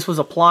 This was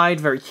applied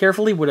very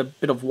carefully with a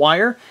bit of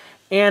wire,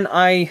 and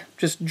I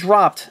just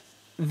dropped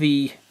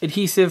the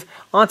adhesive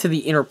onto the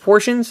inner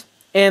portions,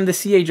 and the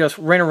CA just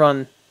ran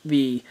around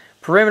the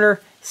perimeter,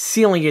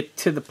 sealing it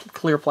to the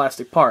clear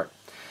plastic part.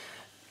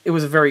 It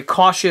was a very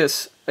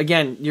cautious,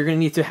 again, you're going to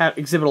need to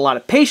exhibit a lot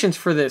of patience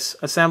for this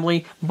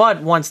assembly,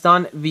 but once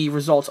done, the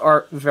results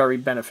are very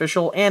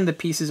beneficial, and the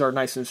pieces are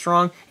nice and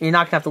strong, and you're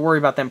not going to have to worry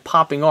about them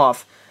popping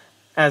off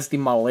as the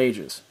model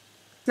ages.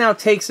 Now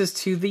takes us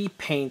to the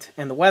paint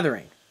and the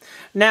weathering.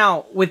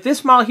 Now, with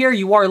this model here,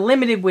 you are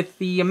limited with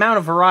the amount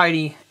of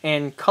variety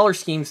and color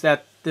schemes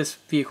that this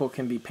vehicle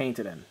can be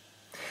painted in.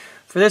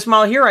 For this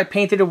model here, I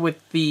painted it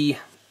with the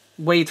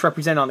way it's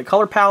represented on the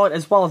color palette,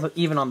 as well as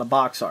even on the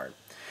box art,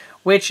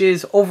 which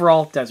is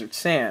overall desert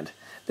sand.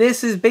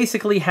 This is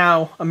basically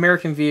how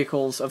American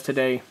vehicles of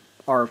today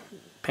are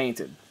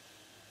painted.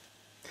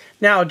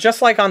 Now,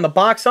 just like on the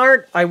box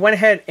art, I went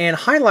ahead and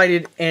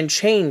highlighted and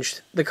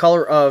changed the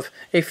color of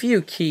a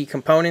few key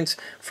components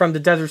from the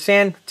desert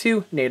sand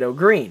to NATO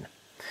green.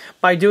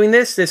 By doing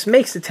this, this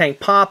makes the tank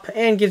pop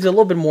and gives it a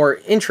little bit more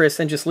interest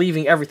than just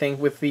leaving everything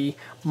with the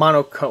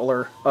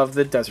monocolor of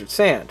the desert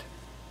sand.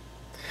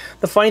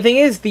 The funny thing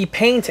is, the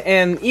paint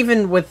and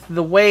even with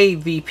the way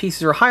the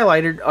pieces are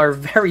highlighted are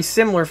very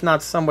similar, if not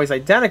in some ways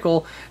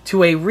identical,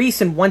 to a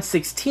recent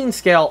 1/16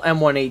 scale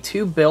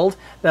M1A2 build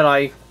that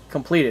I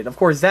completed. Of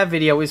course, that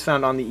video is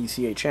found on the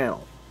ECA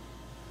channel.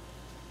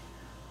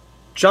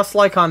 Just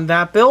like on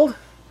that build,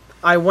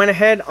 I went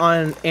ahead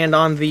on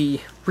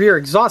the rear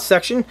exhaust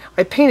section,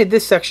 I painted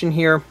this section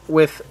here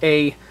with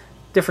a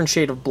different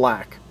shade of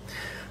black.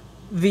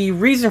 The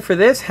reason for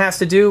this has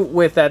to do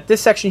with that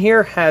this section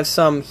here has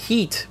some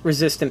heat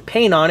resistant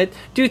paint on it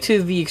due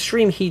to the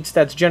extreme heats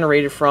that's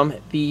generated from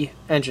the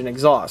engine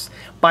exhaust.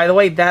 By the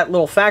way, that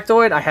little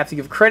factoid, I have to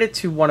give credit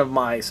to one of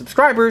my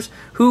subscribers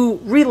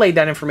who relayed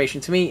that information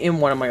to me in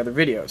one of my other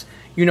videos.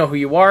 You know who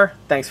you are,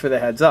 thanks for the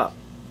heads up.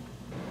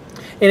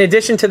 In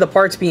addition to the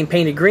parts being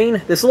painted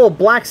green, this little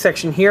black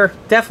section here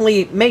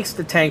definitely makes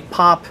the tank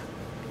pop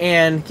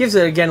and gives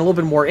it, again, a little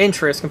bit more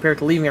interest compared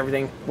to leaving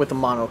everything with a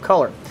mono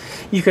color.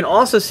 You can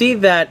also see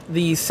that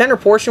the center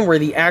portion where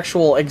the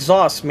actual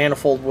exhaust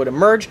manifold would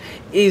emerge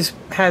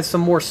has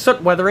some more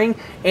soot weathering,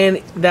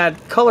 and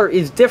that color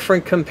is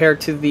different compared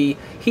to the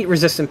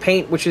heat-resistant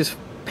paint, which is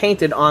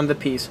painted on the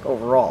piece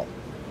overall.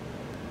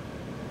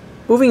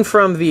 Moving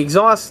from the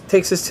exhaust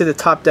takes us to the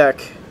top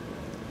deck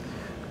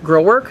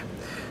grille work.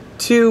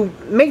 To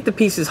make the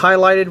pieces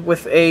highlighted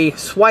with a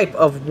swipe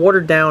of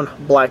watered down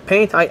black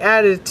paint, I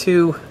added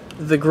to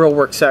the grille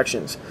work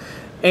sections.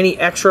 Any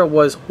extra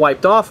was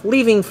wiped off,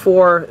 leaving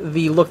for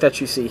the look that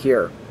you see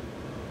here.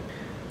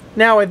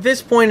 Now at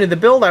this point of the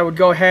build, I would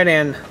go ahead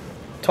and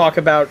talk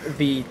about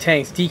the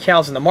tank's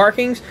decals and the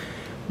markings.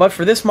 But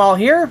for this model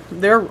here,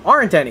 there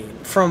aren't any.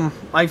 From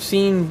I've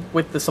seen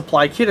with the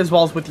supply kit as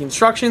well as with the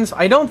instructions,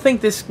 I don't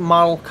think this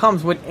model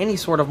comes with any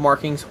sort of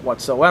markings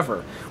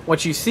whatsoever.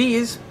 What you see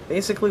is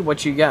basically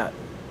what you get.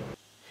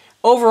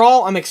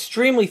 Overall, I'm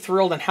extremely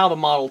thrilled on how the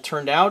model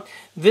turned out.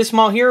 This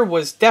model here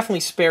was definitely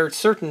spared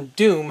certain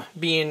doom,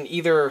 being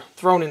either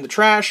thrown in the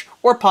trash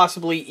or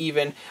possibly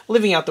even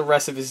living out the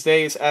rest of his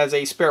days as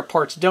a spare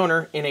parts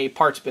donor in a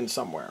parts bin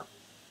somewhere.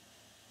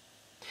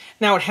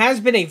 Now, it has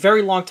been a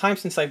very long time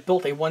since I've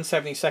built a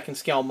 1/72nd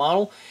scale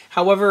model.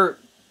 However,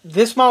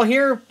 this model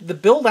here, the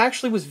build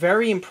actually was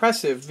very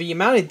impressive. The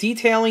amount of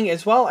detailing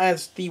as well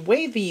as the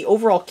way the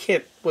overall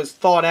kit was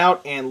thought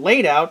out and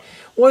laid out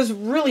was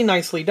really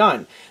nicely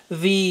done.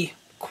 The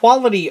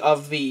quality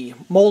of the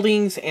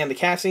moldings and the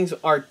castings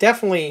are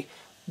definitely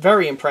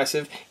very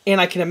impressive, and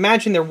I can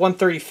imagine their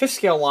 1/35th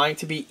scale line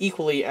to be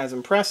equally as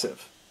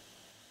impressive.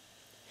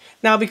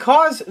 Now,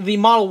 because the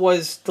model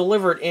was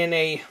delivered in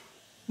a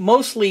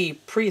mostly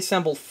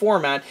pre-assembled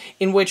format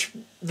in which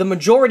the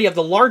majority of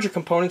the larger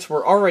components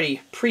were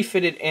already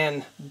pre-fitted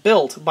and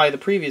built by the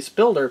previous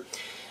builder,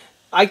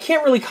 I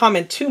can't really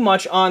comment too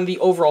much on the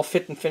overall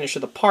fit and finish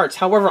of the parts.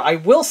 However, I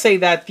will say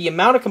that the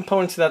amount of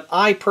components that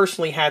I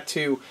personally had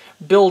to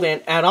build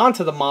and add on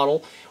to the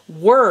model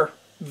were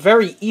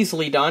very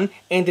easily done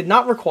and did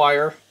not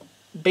require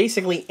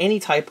basically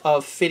any type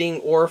of fitting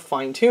or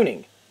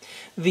fine-tuning.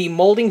 The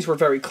moldings were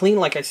very clean,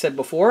 like I said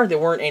before. There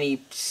weren't any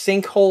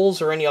sink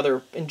holes or any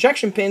other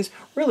injection pins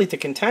really to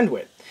contend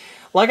with.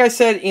 Like I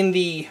said in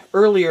the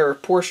earlier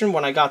portion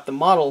when I got the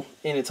model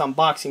in its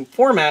unboxing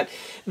format,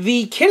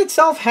 the kit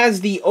itself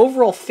has the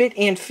overall fit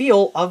and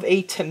feel of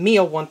a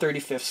Tamiya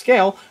 1/35th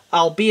scale,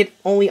 albeit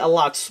only a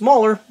lot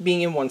smaller,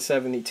 being in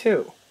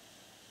 1/72.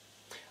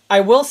 I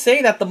will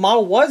say that the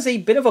model was a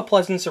bit of a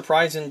pleasant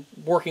surprise in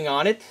working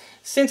on it,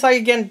 since I,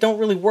 again, don't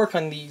really work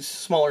on these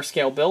smaller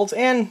scale builds,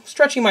 and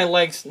stretching my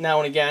legs now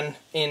and again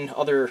in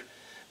other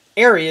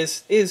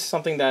areas is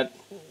something that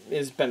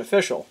is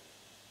beneficial.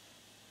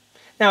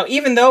 Now,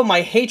 even though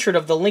my hatred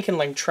of the Lincoln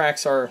length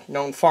tracks are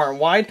known far and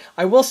wide,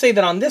 I will say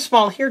that on this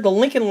model here, the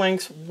Lincoln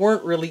lengths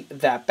weren't really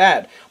that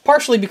bad.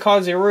 Partially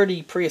because they were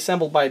already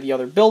pre-assembled by the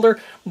other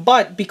builder,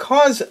 but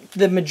because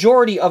the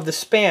majority of the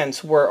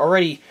spans were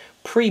already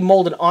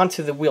pre-molded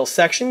onto the wheel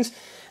sections,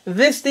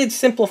 this did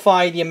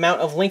simplify the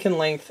amount of Lincoln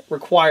length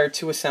required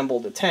to assemble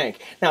the tank.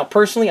 Now,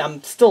 personally,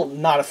 I'm still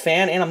not a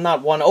fan, and I'm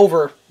not won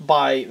over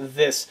by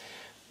this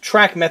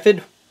track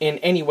method in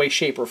any way,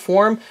 shape, or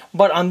form,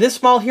 but on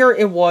this model here,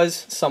 it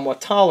was somewhat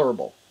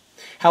tolerable.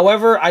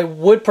 However, I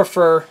would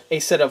prefer a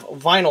set of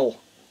vinyl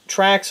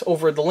tracks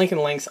over the Lincoln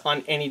Links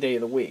on any day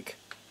of the week.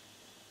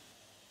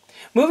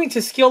 Moving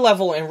to skill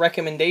level and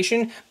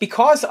recommendation,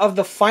 because of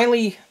the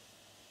finely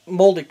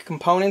molded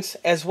components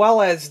as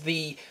well as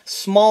the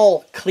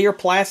small clear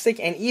plastic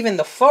and even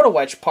the photo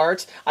etch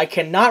parts, I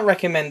cannot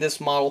recommend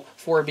this model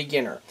for a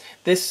beginner.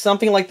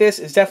 Something like this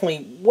is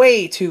definitely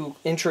way too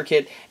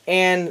intricate,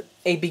 and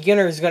a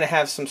beginner is going to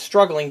have some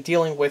struggling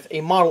dealing with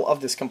a model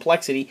of this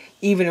complexity,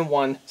 even in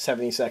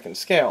 1/72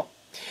 scale.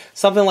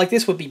 Something like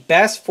this would be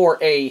best for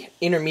a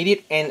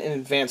intermediate and an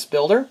advanced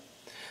builder,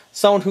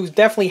 someone who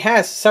definitely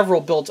has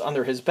several builds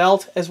under his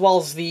belt, as well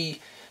as the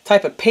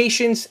type of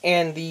patience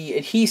and the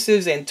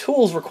adhesives and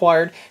tools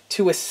required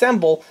to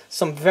assemble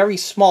some very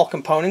small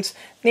components,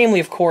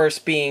 namely of course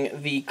being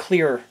the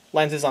clear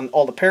lenses on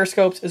all the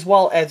periscopes, as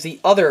well as the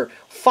other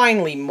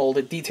finely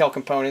molded detail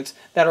components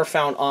that are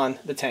found on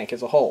the tank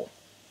as a whole.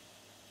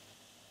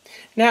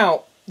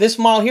 Now, this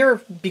model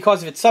here,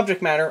 because of its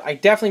subject matter, I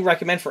definitely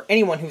recommend for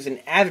anyone who's an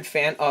avid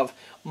fan of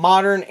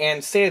modern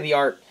and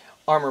state-of-the-art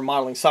armor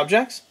modeling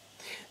subjects.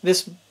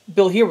 This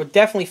build here would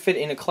definitely fit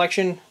in a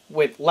collection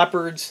with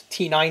Leopards,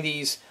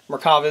 T90s,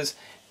 Merkavas,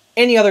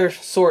 any other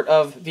sort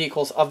of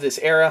vehicles of this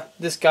era.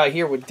 This guy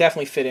here would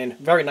definitely fit in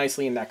very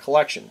nicely in that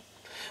collection.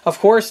 Of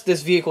course,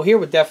 this vehicle here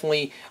would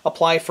definitely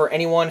apply for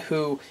anyone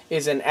who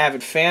is an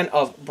avid fan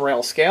of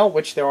Braille scale,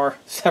 which there are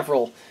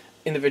several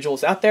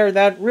individuals out there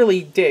that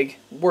really dig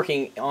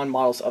working on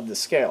models of this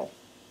scale.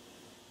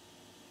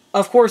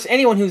 Of course,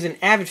 anyone who's an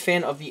avid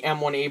fan of the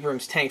M1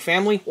 Abrams tank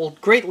family will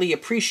greatly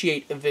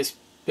appreciate this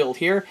build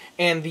here,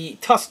 and the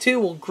TUSK II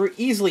will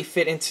easily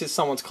fit into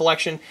someone's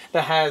collection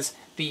that has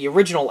the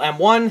original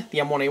M1, the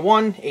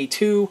M1A1,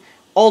 A2,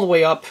 all the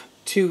way up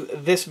to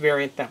this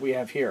variant that we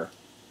have here.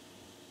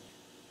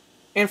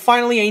 And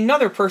finally,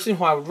 another person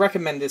who I would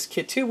recommend this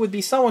kit to would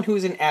be someone who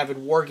is an avid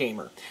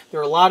wargamer. There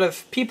are a lot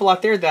of people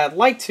out there that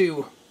like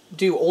to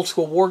do old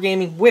school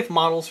wargaming with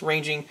models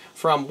ranging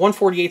from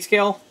 1/48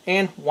 scale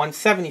and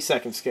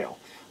 1/72 scale.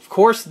 Of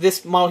course,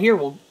 this model here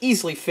will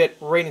easily fit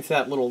right into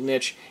that little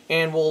niche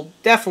and will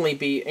definitely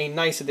be a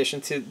nice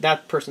addition to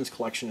that person's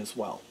collection as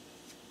well.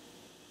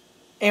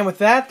 And with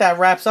that, that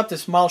wraps up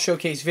this model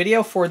showcase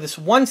video for this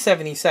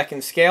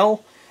 1/72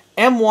 scale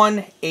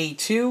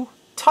M1A2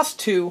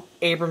 TUSK II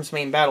Abrams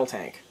main battle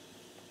tank.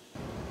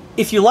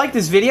 If you like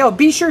this video,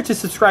 be sure to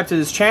subscribe to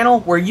this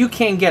channel where you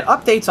can get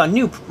updates on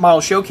new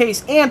model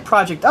showcase and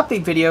project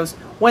update videos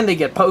when they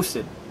get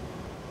posted.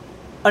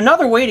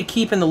 Another way to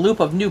keep in the loop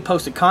of new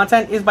posted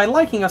content is by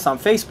liking us on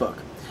Facebook.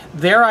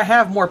 There I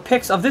have more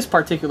pics of this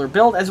particular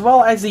build as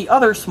well as the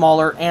other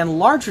smaller and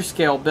larger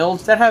scale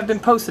builds that have been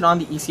posted on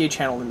the ECA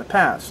channel in the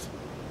past.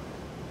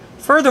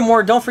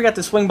 Furthermore, don't forget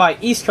to swing by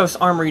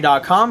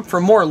eastcoastarmory.com for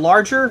more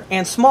larger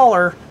and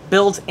smaller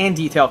builds and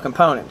detail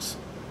components.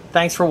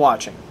 Thanks for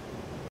watching.